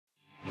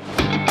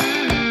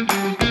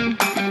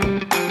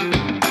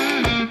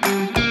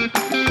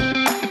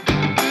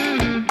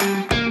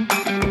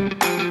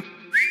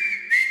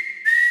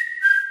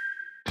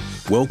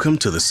Welcome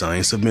to the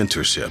Science of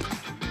Mentorship.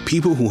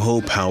 People who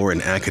hold power in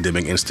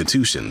academic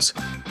institutions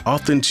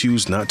often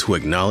choose not to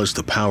acknowledge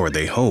the power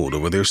they hold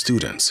over their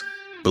students,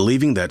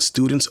 believing that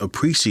students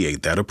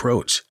appreciate that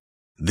approach.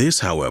 This,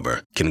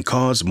 however, can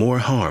cause more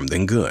harm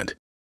than good.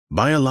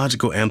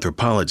 Biological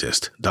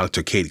anthropologist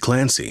Dr. Kate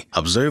Clancy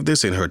observed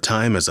this in her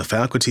time as a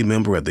faculty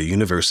member at the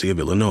University of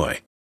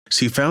Illinois.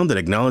 She found that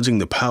acknowledging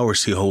the power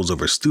she holds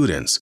over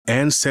students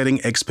and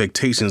setting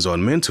expectations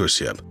on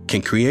mentorship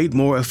can create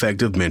more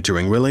effective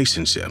mentoring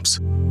relationships.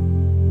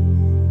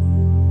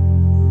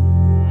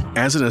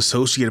 As an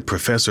associate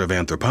professor of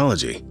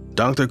anthropology,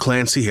 Dr.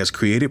 Clancy has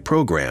created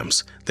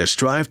programs that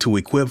strive to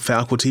equip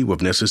faculty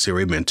with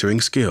necessary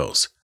mentoring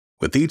skills.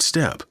 With each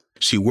step,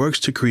 she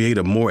works to create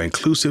a more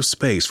inclusive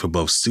space for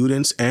both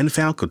students and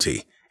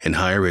faculty in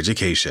higher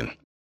education.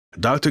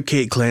 Dr.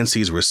 Kate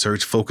Clancy's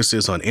research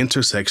focuses on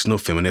intersectional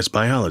feminist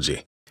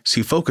biology.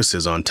 She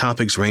focuses on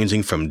topics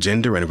ranging from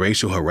gender and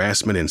racial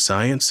harassment in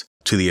science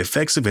to the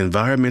effects of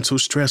environmental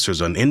stressors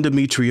on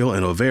endometrial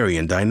and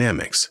ovarian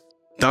dynamics.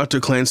 Dr.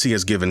 Clancy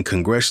has given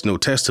congressional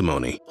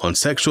testimony on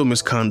sexual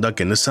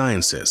misconduct in the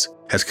sciences,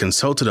 has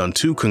consulted on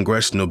 2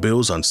 congressional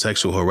bills on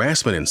sexual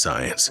harassment in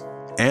science,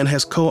 and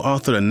has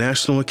co-authored a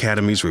National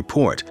Academy's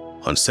report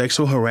on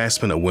sexual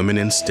harassment of women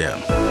in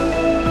STEM.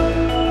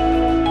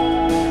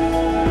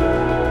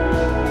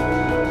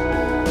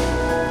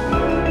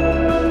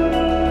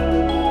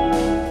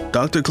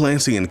 Dr.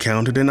 Clancy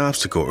encountered an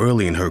obstacle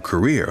early in her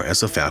career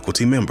as a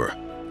faculty member,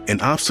 an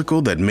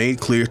obstacle that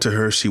made clear to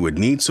her she would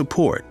need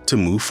support to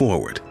move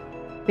forward.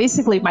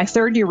 Basically, my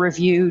third-year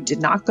review did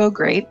not go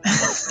great.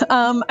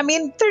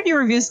 Third-year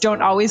reviews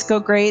don't always go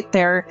great.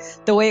 The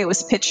way it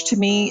was pitched to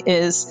me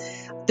is,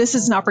 this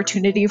is an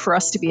opportunity for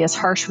us to be as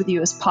harsh with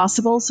you as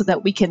possible so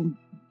that we can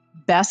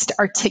best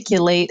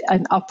articulate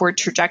an upward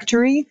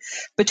trajectory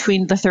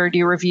between the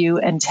third-year review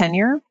and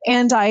tenure.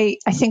 And I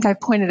think I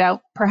pointed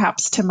out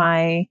perhaps to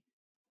my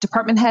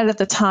department head at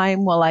the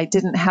time, well, I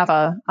didn't have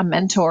a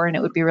mentor and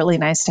it would be really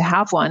nice to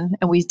have one.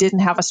 And we didn't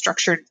have a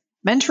structured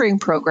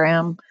mentoring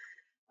program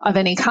of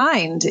any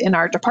kind in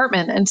our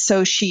department. And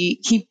so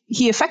he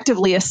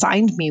effectively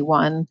assigned me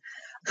one,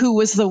 who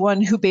was the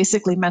one who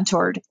basically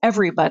mentored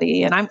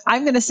everybody. And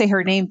I'm going to say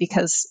her name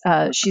because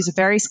she's a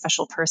very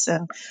special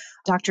person,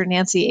 Dr.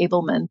 Nancy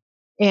Abelman.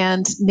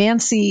 And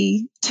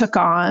Nancy took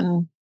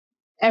on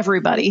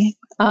everybody.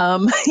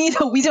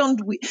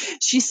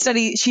 She's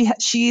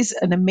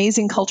an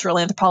amazing cultural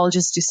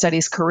anthropologist who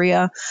studies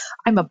Korea.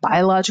 I'm a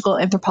biological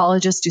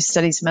anthropologist who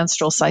studies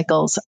menstrual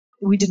cycles.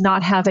 We did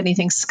not have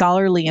anything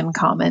scholarly in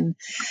common.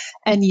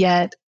 And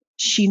yet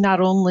she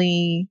not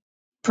only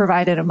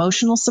provided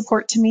emotional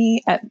support to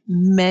me at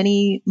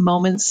many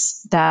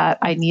moments that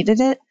I needed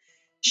it,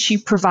 she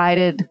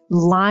provided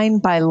line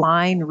by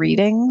line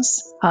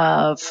readings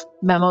of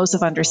memos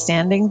of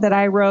understanding that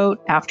I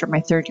wrote after my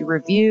third-year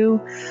review,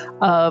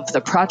 of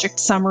the project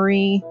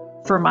summary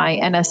for my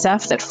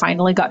NSF that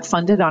finally got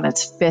funded on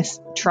its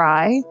 5th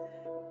try.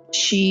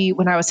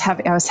 When I was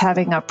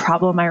having a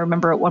problem, I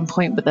remember at one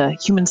point with a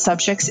human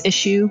subjects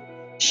issue,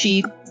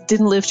 she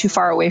didn't live too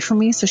far away from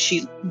me, so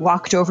she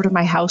walked over to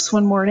my house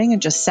one morning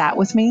and just sat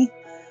with me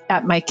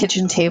at my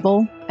kitchen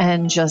table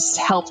and just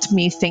helped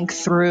me think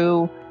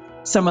through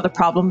some of the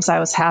problems I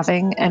was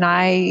having. And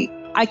I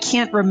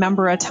can't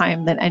remember a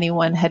time that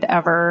anyone had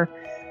ever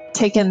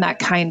taken that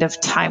kind of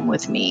time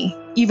with me,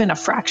 even a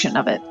fraction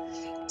of it.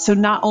 So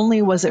not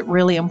only was it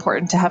really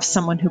important to have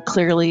someone who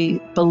clearly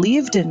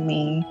believed in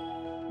me,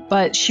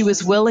 but she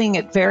was willing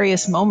at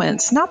various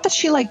moments, not that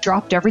she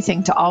dropped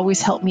everything to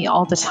always help me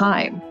all the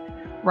time,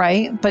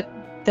 right? But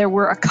there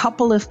were a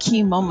couple of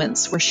key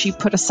moments where she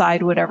put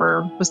aside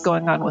whatever was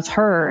going on with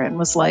her and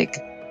was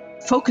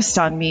focused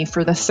on me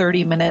for the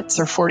 30 minutes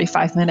or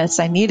 45 minutes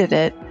I needed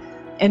it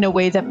in a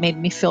way that made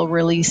me feel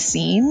really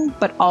seen,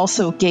 but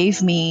also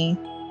gave me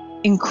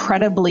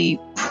incredibly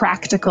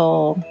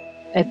practical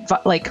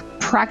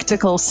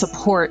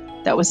support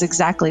that was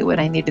exactly what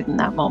I needed in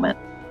that moment.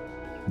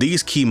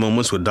 These key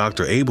moments with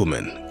Dr.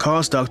 Abelman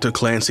caused Dr.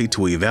 Clancy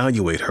to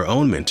evaluate her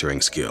own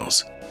mentoring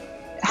skills.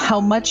 How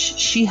much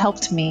she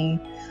helped me,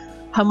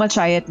 how much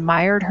I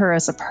admired her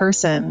as a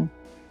person,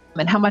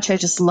 and how much I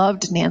just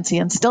loved Nancy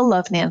and still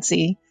love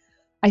Nancy,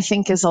 I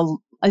think is a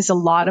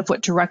lot of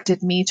what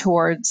directed me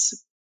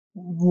towards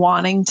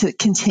wanting to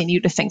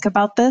continue to think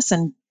about this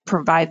and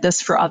provide this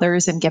for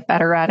others and get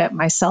better at it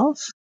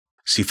myself.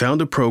 She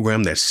found a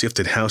program that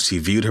shifted how she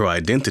viewed her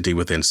identity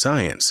within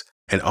science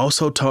and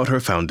also taught her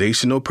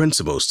foundational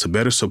principles to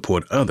better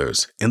support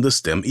others in the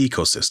STEM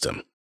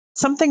ecosystem.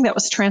 Something that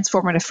was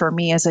transformative for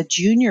me as a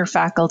junior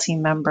faculty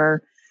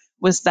member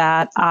was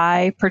that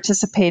I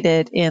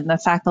participated in the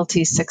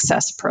Faculty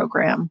Success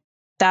Program.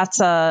 That's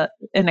an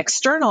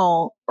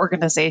external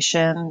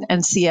organization,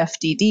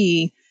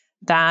 NCFDD,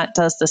 that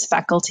does this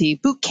faculty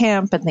boot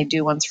camp, and they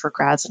do ones for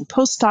grads and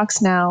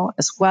postdocs now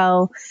as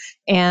well.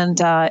 And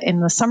in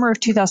the summer of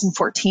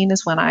 2014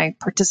 is when I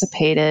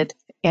participated,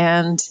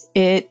 and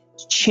it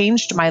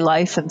changed my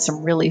life in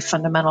some really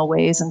fundamental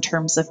ways in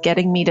terms of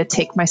getting me to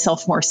take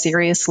myself more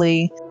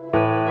seriously.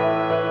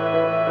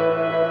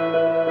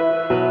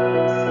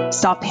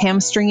 stop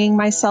hamstringing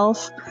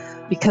myself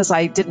because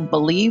I didn't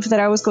believe that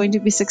I was going to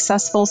be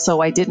successful. So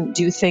I didn't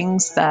do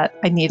things that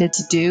I needed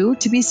to do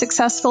to be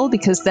successful,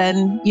 because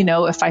then,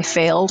 if I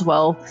failed,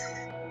 well,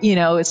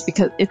 it's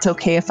because it's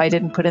okay if I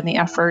didn't put in the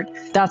effort.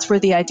 That's where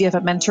the idea of a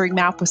mentoring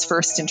map was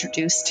first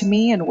introduced to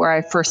me, and where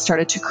I first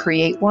started to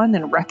create one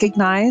and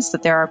recognize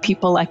that there are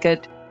people I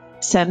could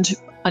send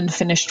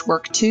unfinished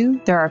work to.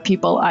 There are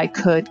people I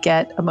could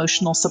get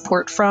emotional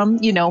support from,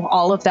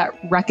 all of that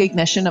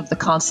recognition of the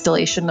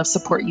constellation of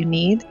support you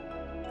need.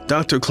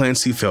 Dr.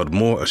 Clancy felt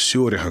more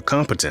assured in her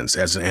competence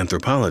as an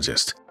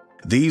anthropologist.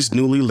 These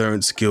newly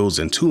learned skills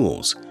and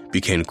tools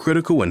became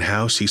critical in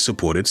how she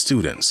supported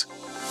students.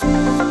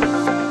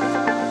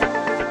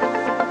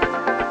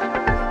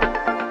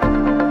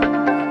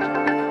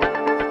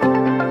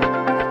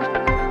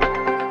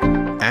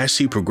 As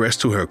she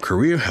progressed through her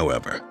career,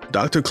 however,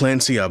 Dr.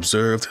 Clancy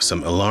observed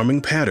some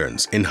alarming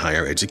patterns in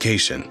higher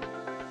education.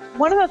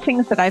 One of the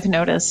things that I've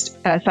noticed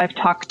as I've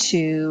talked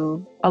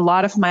to a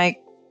lot of my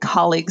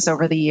colleagues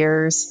over the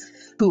years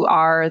who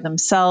are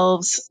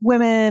themselves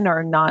women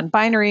or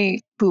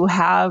non-binary, who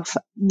have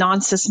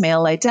non-cis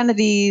male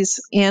identities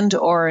and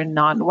or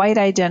non-white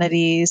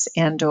identities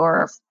and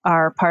or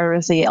are part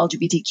of the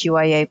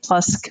LGBTQIA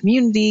plus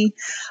community,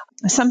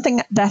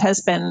 something that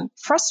has been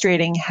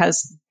frustrating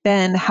has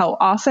been how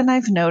often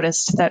I've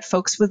noticed that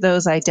folks with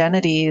those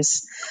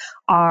identities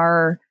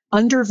are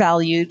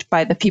undervalued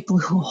by the people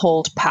who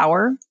hold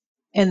power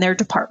in their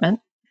department.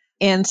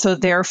 And so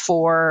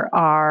therefore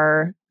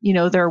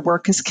their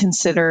work is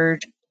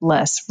considered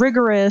less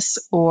rigorous,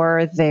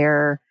 or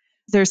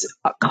there's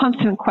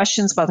constant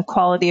questions about the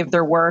quality of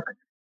their work,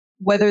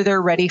 whether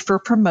they're ready for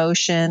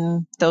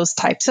promotion, those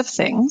types of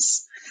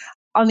things.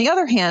 On the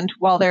other hand,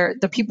 while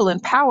the people in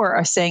power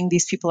are saying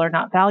these people are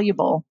not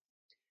valuable,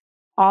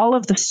 all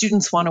of the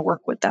students want to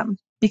work with them,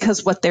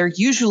 because what they're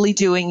usually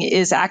doing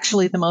is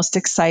actually the most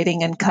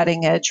exciting and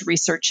cutting edge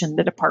research in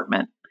the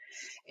department.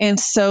 And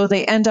so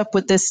they end up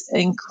with this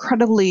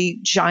incredibly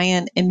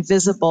giant,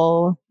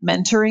 invisible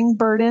mentoring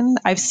burden.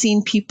 I've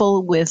seen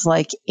people with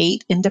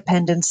 8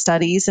 independent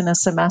studies in a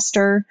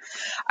semester.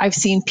 I've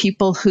seen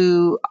people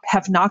who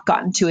have not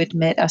gotten to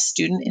admit a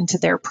student into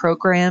their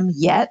program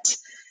yet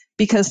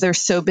because they're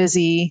so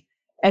busy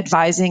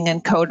advising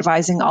and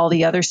co-advising all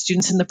the other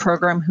students in the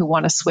program who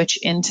want to switch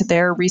into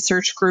their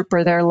research group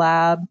or their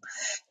lab.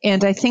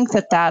 And I think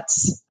that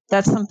that's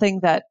something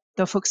that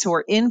the folks who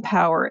are in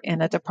power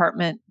in a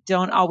department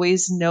don't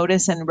always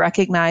notice and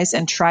recognize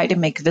and try to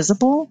make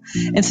visible.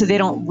 And so they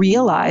don't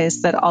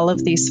realize that all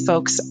of these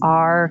folks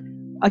are,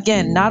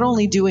 again, not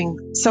only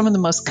doing some of the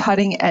most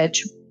cutting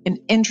edge and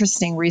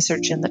interesting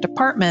research in the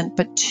department,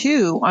 but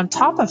 2, on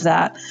top of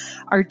that,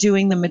 are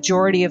doing the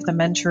majority of the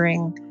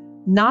mentoring,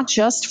 not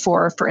just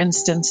for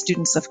instance,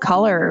 students of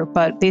color,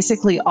 but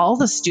basically all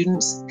the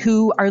students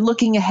who are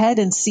looking ahead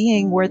and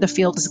seeing where the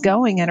field is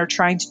going and are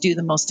trying to do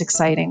the most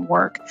exciting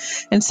work.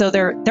 And so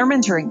they're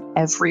mentoring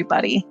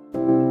everybody.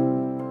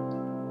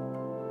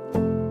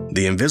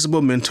 The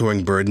invisible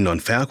mentoring burden on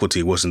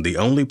faculty wasn't the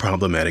only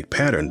problematic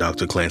pattern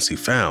Dr. Clancy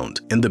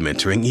found in the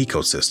mentoring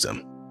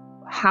ecosystem.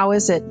 How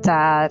is it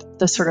that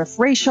the sort of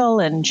racial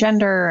and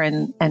gender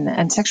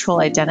and sexual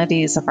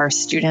identities of our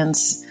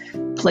students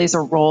plays a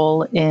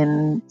role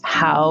in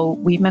how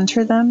we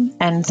mentor them,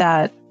 and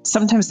that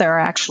sometimes there are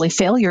actually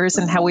failures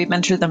in how we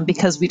mentor them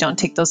because we don't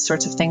take those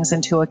sorts of things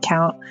into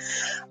account?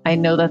 I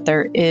know that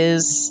there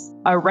is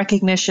a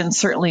recognition,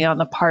 certainly on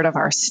the part of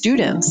our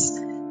students,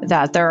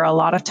 that there are a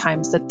lot of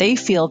times that they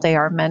feel they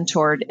are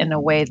mentored in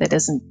a way that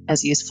isn't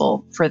as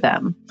useful for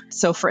them.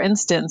 So for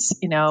instance,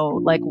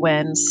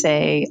 when,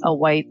 say, a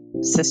white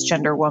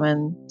cisgender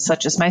woman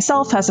such as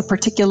myself has a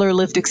particular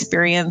lived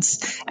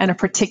experience and a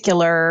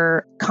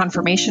particular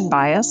confirmation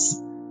bias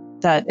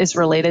that is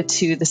related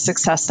to the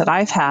success that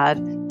I've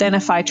had, then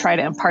if I try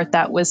to impart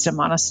that wisdom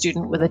on a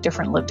student with a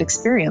different lived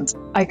experience,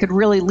 I could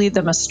really lead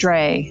them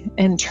astray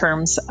in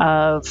terms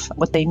of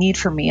what they need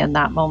from me in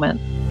that moment.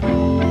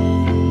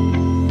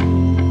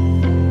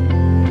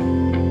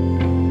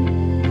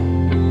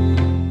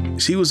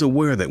 She was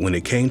aware that when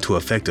it came to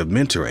effective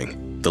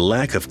mentoring, the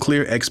lack of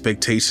clear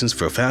expectations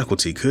for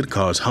faculty could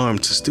cause harm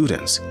to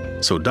students.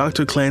 So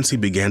Dr. Clancy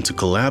began to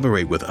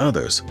collaborate with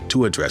others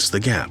to address the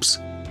gaps.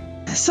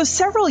 So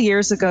several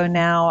years ago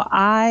now,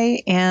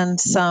 I and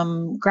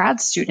some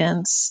grad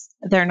students,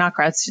 they're not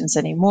grad students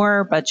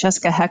anymore, but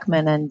Jessica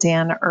Heckman and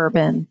Dan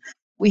Urban,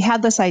 we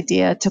had this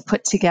idea to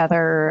put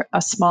together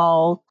a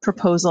small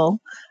proposal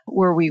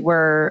where we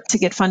were to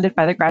get funded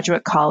by the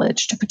Graduate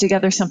College to put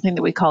together something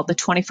that we called the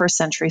 21st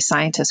Century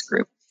Scientist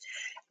Group.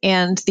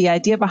 And the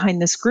idea behind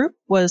this group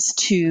was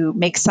to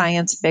make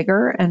science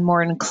bigger and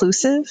more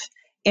inclusive,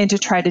 and to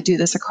try to do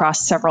this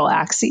across several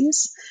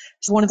axes.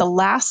 So one of the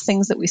last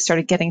things that we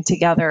started getting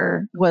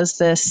together was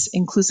this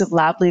Inclusive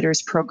Lab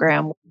Leaders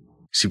program.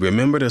 She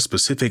remembered a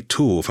specific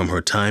tool from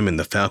her time in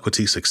the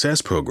Faculty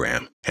Success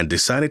Program and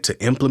decided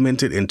to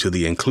implement it into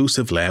the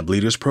Inclusive Lab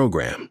Leaders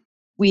program.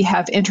 We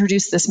have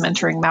introduced this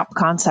mentoring map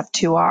concept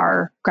to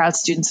our grad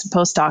students and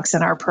postdocs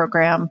in our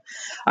program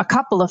a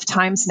couple of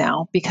times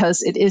now,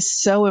 because it is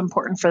so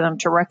important for them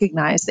to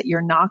recognize that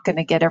you're not going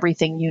to get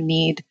everything you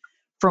need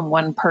from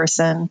one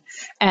person.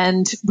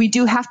 And we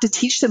do have to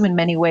teach them in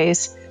many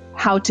ways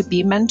how to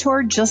be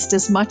mentored, just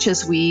as much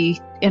as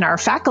we in our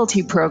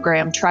faculty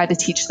program try to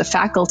teach the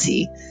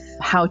faculty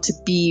how to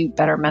be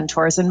better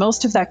mentors. And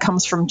most of that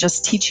comes from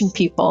just teaching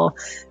people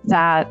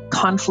that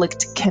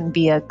conflict can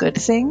be a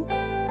good thing.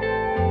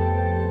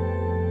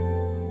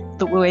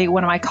 The way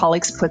one of my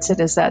colleagues puts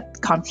it is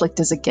that conflict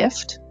is a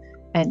gift.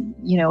 And,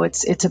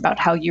 it's about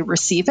how you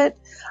receive it,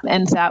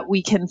 and that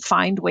we can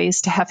find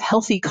ways to have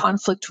healthy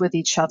conflict with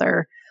each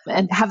other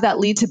and have that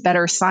lead to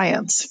better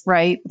science,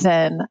 right?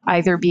 Than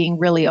either being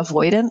really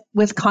avoidant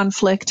with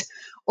conflict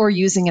or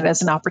using it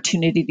as an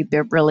opportunity to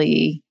be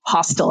really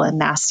hostile and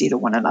nasty to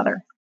one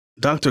another.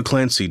 Dr.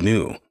 Clancy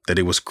knew that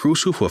it was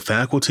crucial for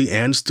faculty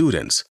and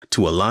students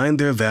to align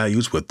their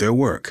values with their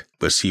work,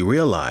 but she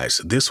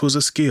realized this was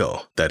a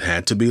skill that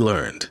had to be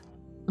learned.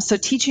 So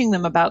teaching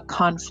them about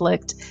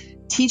conflict,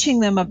 teaching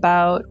them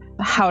about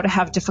how to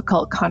have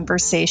difficult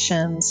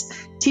conversations,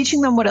 teaching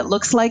them what it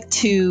looks like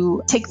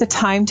to take the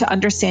time to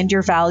understand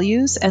your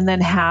values and then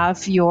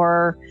have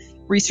your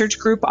research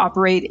group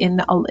operate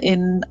in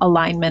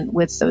alignment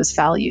with those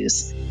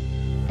values.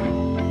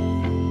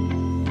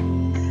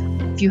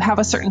 If you have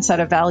a certain set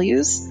of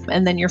values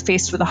and then you're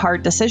faced with a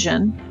hard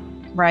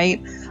decision,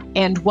 right?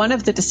 And one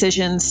of the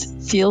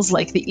decisions feels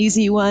like the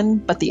easy one,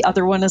 but the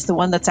other one is the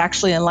one that's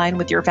actually in line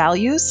with your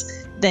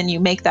values, then you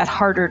make that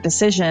harder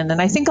decision.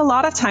 And I think a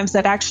lot of times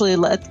that actually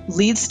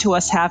leads to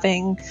us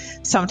having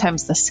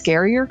sometimes the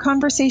scarier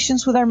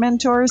conversations with our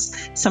mentors.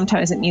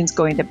 Sometimes it means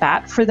going to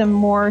bat for them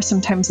more.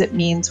 Sometimes it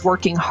means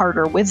working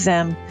harder with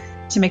them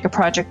to make a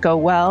project go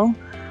well.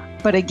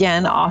 But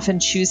again, often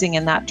choosing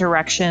in that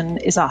direction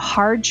is a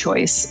hard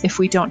choice if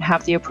we don't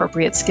have the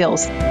appropriate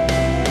skills.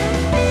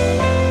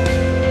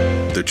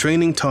 The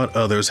training taught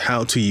others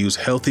how to use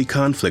healthy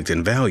conflict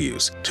and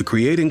values to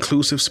create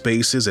inclusive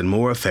spaces and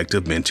more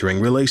effective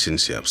mentoring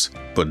relationships.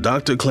 But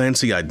Dr.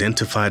 Clancy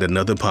identified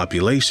another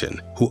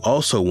population who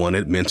also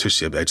wanted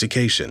mentorship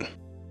education.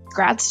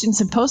 Grad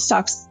students and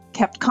postdocs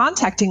kept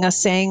contacting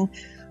us saying,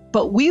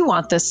 but we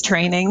want this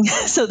training.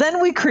 So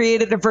then we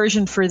created a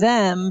version for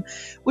them,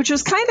 which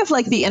was kind of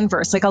like the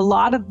inverse, like a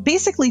lot of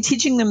basically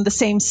teaching them the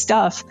same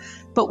stuff,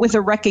 but with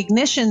a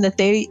recognition that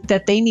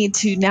they need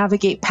to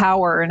navigate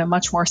power in a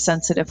much more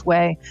sensitive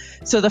way.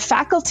 So the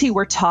faculty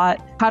were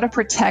taught how to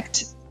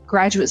protect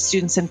graduate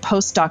students and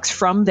postdocs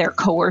from their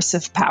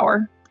coercive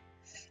power.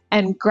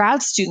 And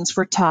grad students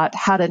were taught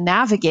how to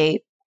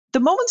navigate the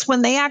moments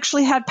when they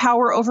actually had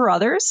power over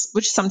others,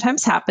 which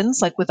sometimes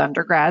happens, like with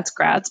undergrads,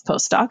 grads,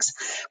 postdocs,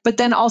 but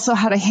then also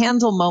how to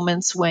handle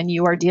moments when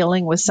you are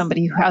dealing with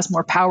somebody who has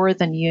more power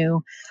than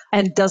you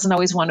and doesn't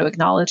always want to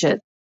acknowledge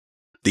it.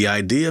 The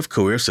idea of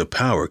coercive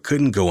power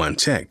couldn't go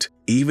unchecked,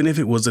 even if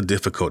it was a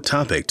difficult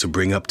topic to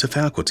bring up to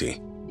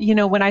faculty.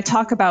 When I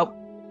talk about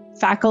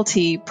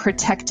faculty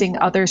protecting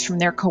others from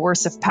their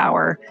coercive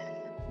power,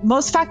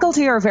 most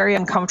faculty are very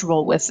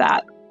uncomfortable with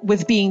that,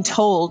 with being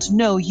told,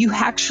 no, you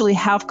actually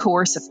have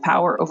coercive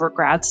power over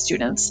grad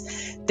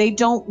students. They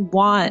don't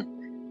want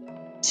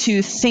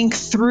to think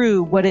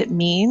through what it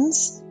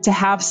means to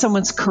have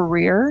someone's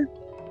career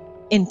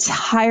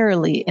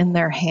entirely in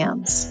their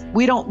hands.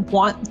 We don't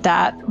want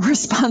that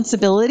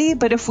responsibility,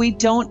 but if we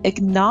don't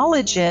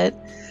acknowledge it,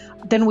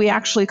 then we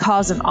actually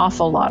cause an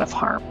awful lot of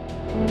harm.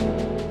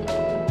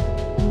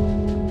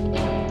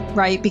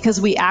 Right?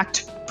 Because we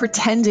act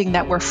pretending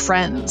that we're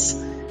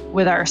friends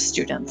with our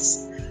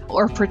students,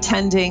 or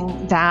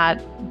pretending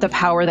that the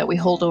power that we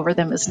hold over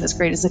them isn't as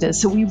great as it is.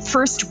 So we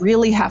first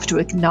really have to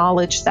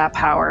acknowledge that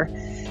power,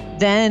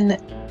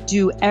 then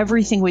do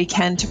everything we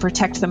can to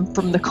protect them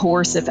from the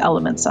coercive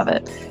elements of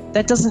it.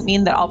 That doesn't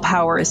mean that all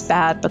power is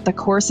bad, but the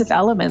coercive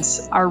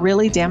elements are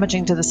really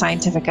damaging to the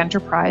scientific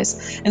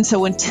enterprise. And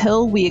so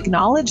until we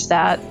acknowledge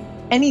that,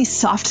 any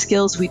soft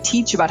skills we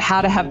teach about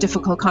how to have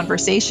difficult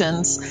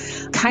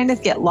conversations kind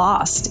of get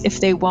lost if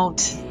they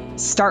won't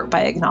start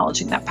by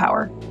acknowledging that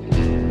power.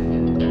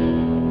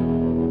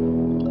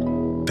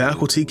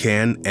 Faculty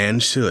can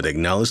and should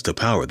acknowledge the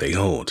power they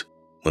hold.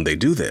 When they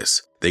do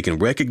this, they can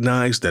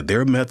recognize that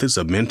their methods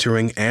of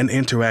mentoring and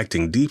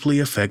interacting deeply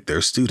affect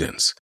their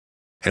students.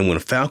 And when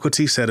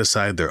faculty set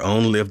aside their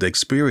own lived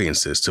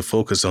experiences to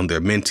focus on their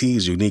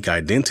mentees' unique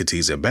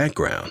identities and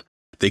background,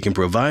 they can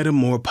provide a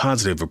more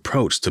positive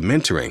approach to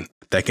mentoring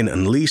that can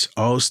unleash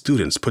all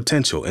students'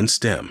 potential in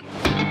STEM.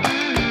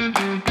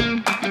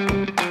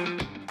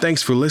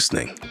 Thanks for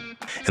listening.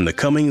 In the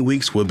coming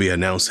weeks, we'll be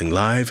announcing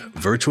live,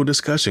 virtual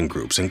discussion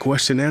groups and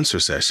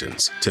question-answer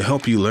sessions to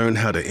help you learn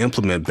how to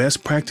implement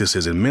best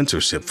practices in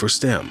mentorship for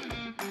STEM.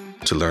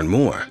 To learn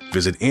more,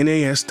 visit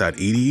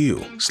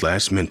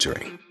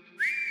nas.edu/mentoring.